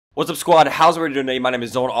What's up, squad? How's everybody doing today? My name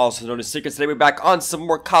is Zone, also known as Secrets. Today we're back on some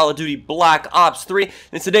more Call of Duty Black Ops 3.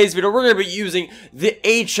 In today's video, we're going to be using the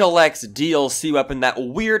HLX DLC weapon, that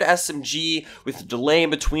weird SMG with delay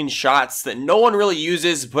in between shots that no one really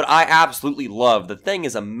uses, but I absolutely love. The thing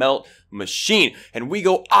is a melt machine, and we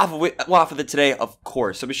go off of it today, of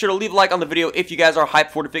course. So be sure to leave a like on the video if you guys are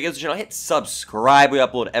hyped for the videos. Channel, hit subscribe. We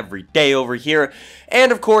upload every day over here,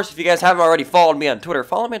 and of course, if you guys haven't already followed me on Twitter,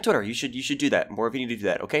 follow me on Twitter. You should do that. More of you need to do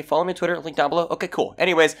that. Okay, follow me on Twitter. Link down below. Okay, cool.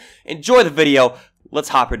 Anyways, enjoy the video. Let's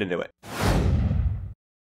hop right into it.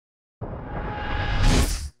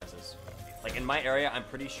 Like in my area, I'm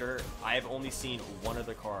pretty sure I've only seen one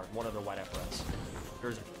other white FRS.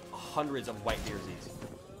 There's hundreds of white BO3s.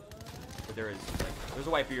 But there's a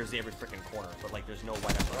white BO3 every freaking corner, but like there's no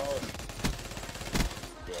white FRS.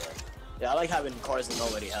 Yeah, I like having cars that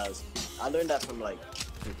nobody has. I learned that from like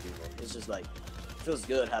two people. It's just like, it feels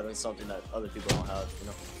good having something that other people don't have, you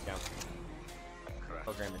know? Yeah.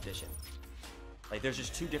 Program edition. Like there's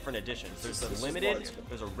just two different editions. There's the limited,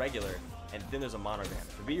 there's a regular, and then there's a monogram.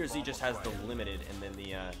 The BO3 just has the limited and then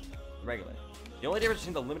the regular. The only difference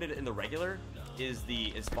between the limited and the regular is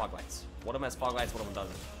fog lights. One of them has fog lights, one of them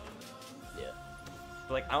doesn't. Yeah.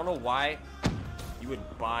 But like I don't know why you would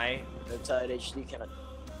buy HD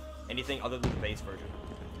anything other than the base version.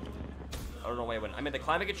 I don't know why I wouldn't. I mean, the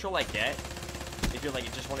climate control I get if you're like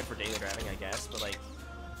you just want it for daily driving, I guess. But like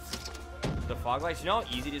the fog lights, you know how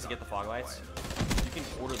easy it is to get the fog lights? You can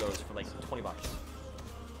order those for like 20 bucks.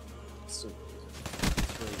 It's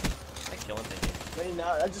really easy. Am I killing thinking? Wait, no,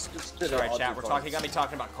 I just sorry, chat. We're talking. Got me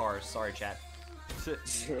talking about cars. Sorry, chat.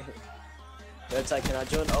 That's like, can I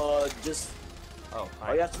join? Just. Oh.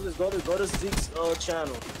 All you have to do is go to Zeke's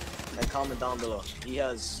channel and comment down below. He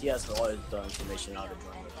has all the information how to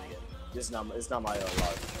join. It's not my log.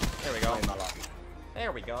 There we go.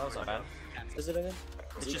 There we go. That's not bad. Is it again?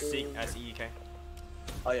 It's just Zeke. S-E-E-K.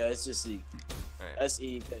 Oh yeah, it's just Zeke. Right.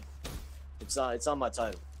 S-E-E-K. It's on my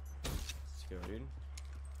title. Let's go, dude.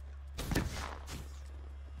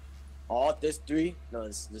 Oh, there's three. No,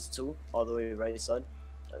 there's two. All the way right side.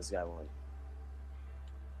 This guy won.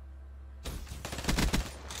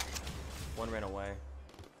 One ran away.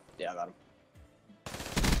 Yeah, I got him.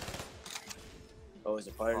 Oh, is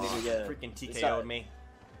it part of me? Yeah. Freaking TKO'd me.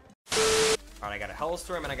 Alright, I got a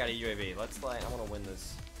Hellstorm and I got a UAV. Let's like, I want to win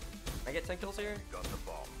this. Can I get 10 kills here? Got the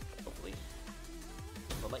bomb. Hopefully.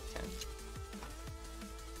 Or like 10.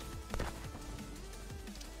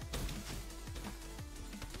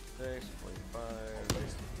 Six,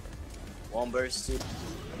 45. One burst, two.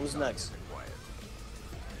 Who's next?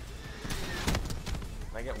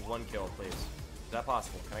 Can I get one kill, please? Is that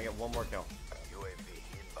possible? Can I get one more kill?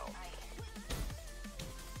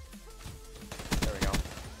 There we go.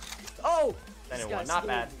 Oh! Anyone, not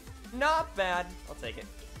bad. Not bad. I'll take it.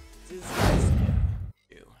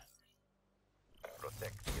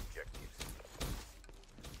 Protect the objectives.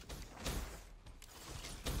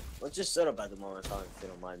 Let's just set up at the moment, if you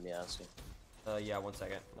don't mind me asking. Yeah, 1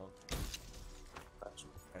 second. No. Gotcha.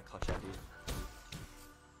 Gotta clutch that dude.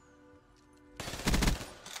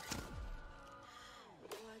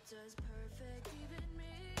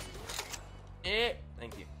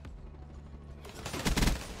 Thank you.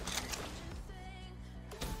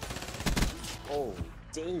 Oh,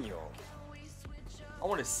 Daniel. I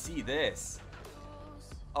want to see this.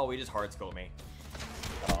 Oh, he just hard scoped me.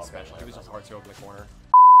 Oh, Special. He was just hard scoped in the corner.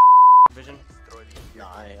 Vision. No,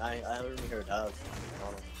 I haven't even heard of.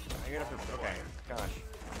 You're gonna have to, okay. Gosh.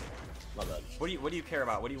 My bad. What do you care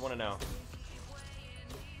about? What do you want to know?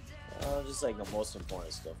 Just like the most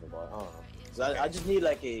important stuff about. I don't know. 'Cause I just need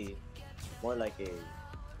like more like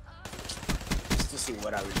just to see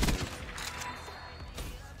what I would do.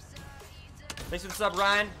 Thanks for the sub,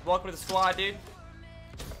 Ryan. Welcome to the squad, dude.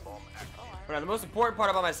 But now, the most important part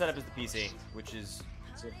about my setup is the PC, which is.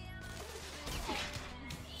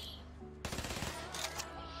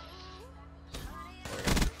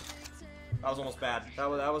 That was almost bad. That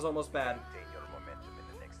was almost bad.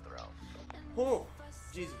 Oh,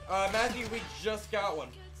 Jesus. Matthew, we just got one.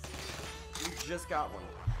 We just got one.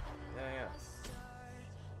 Yeah.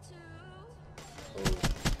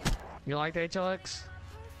 You like the HLX?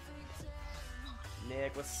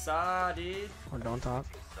 Nick, what's up, dude? Or don't talk.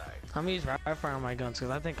 I'm gonna use rapid fire on my guns because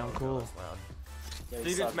I think I'm cool. Yeah,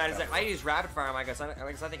 Dude, it's mad. He's like, I use rapid fire on my guns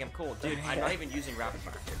because I think I'm cool. Dude, I'm not even using rapid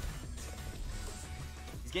fire.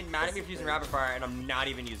 He's getting mad at me for using rapid fire, and I'm not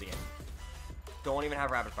even using it. Don't even have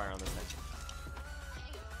rapid fire on this thing.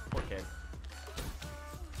 Poor kid.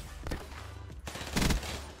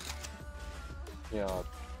 Yeah.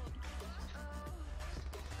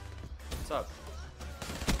 What's up?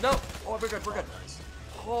 No! Oh, we're good, we're good.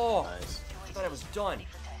 Oh, Nice. I thought I was done.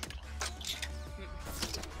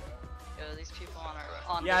 Yo, these people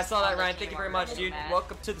on Yeah, I this- saw that, on the Ryan. team Thank you are very much, really dude. mad.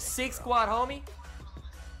 Welcome to the Sig Squad, homie.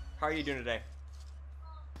 How are you doing today?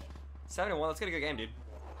 7-1. Let's get a good game, dude.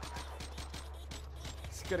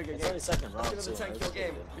 Let's get a good It's game. only second round. Let's get too, another 10 man. kill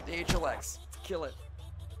game with the HLX. Let's kill it.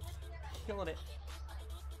 Killing it.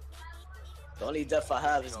 The only death I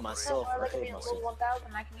have is myself. I Look at me hate in myself. level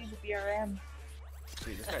 1000, I can use the BRM.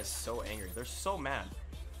 Dude, this guy's so angry. They're so mad.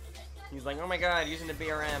 He's like, oh my god, using the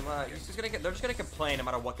BRM. They're just gonna complain no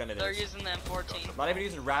matter what gun it They're is. using the M14. Not even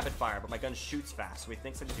using rapid fire, but my gun shoots fast, so he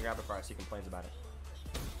thinks I'm using rapid fire, so he complains about it.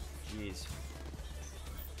 Jeez.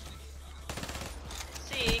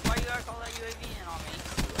 See, why you gotta call that UAV in on me?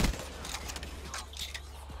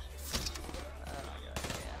 Oh my god,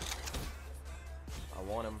 yeah. I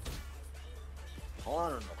want him.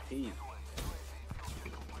 On the peak.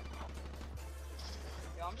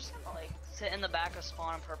 Yo, I'm just gonna like sit in the back of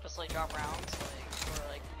spawn and purposely drop rounds, like,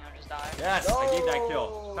 or like, you know, just die. Yes, I need that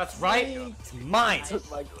kill. That's right. It's mine. Took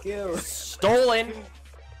my kill. Stolen.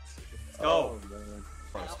 Go. Oh, man.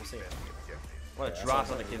 First, we'll see. I'm gonna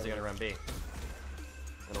drop on the kids that are gonna run B.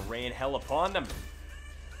 I'm gonna rain hell upon them.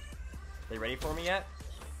 They ready for me yet?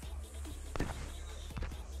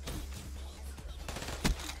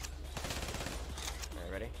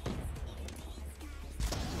 Alright, ready?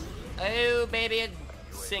 Oh, baby,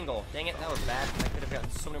 single. Dang it, that was bad. I could have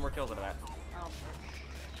gotten so many more kills out of that. Oh,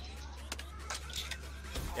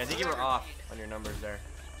 Yeah, I think you were off on your numbers there.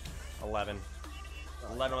 11.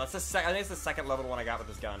 11. That's the I think it's the second level one I got with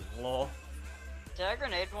this gun. Lol. did I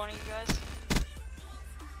grenade one of you guys?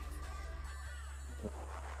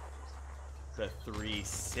 The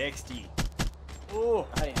 360. Ooh.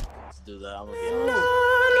 I didn't have to do that. I'm gonna be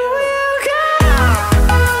honest.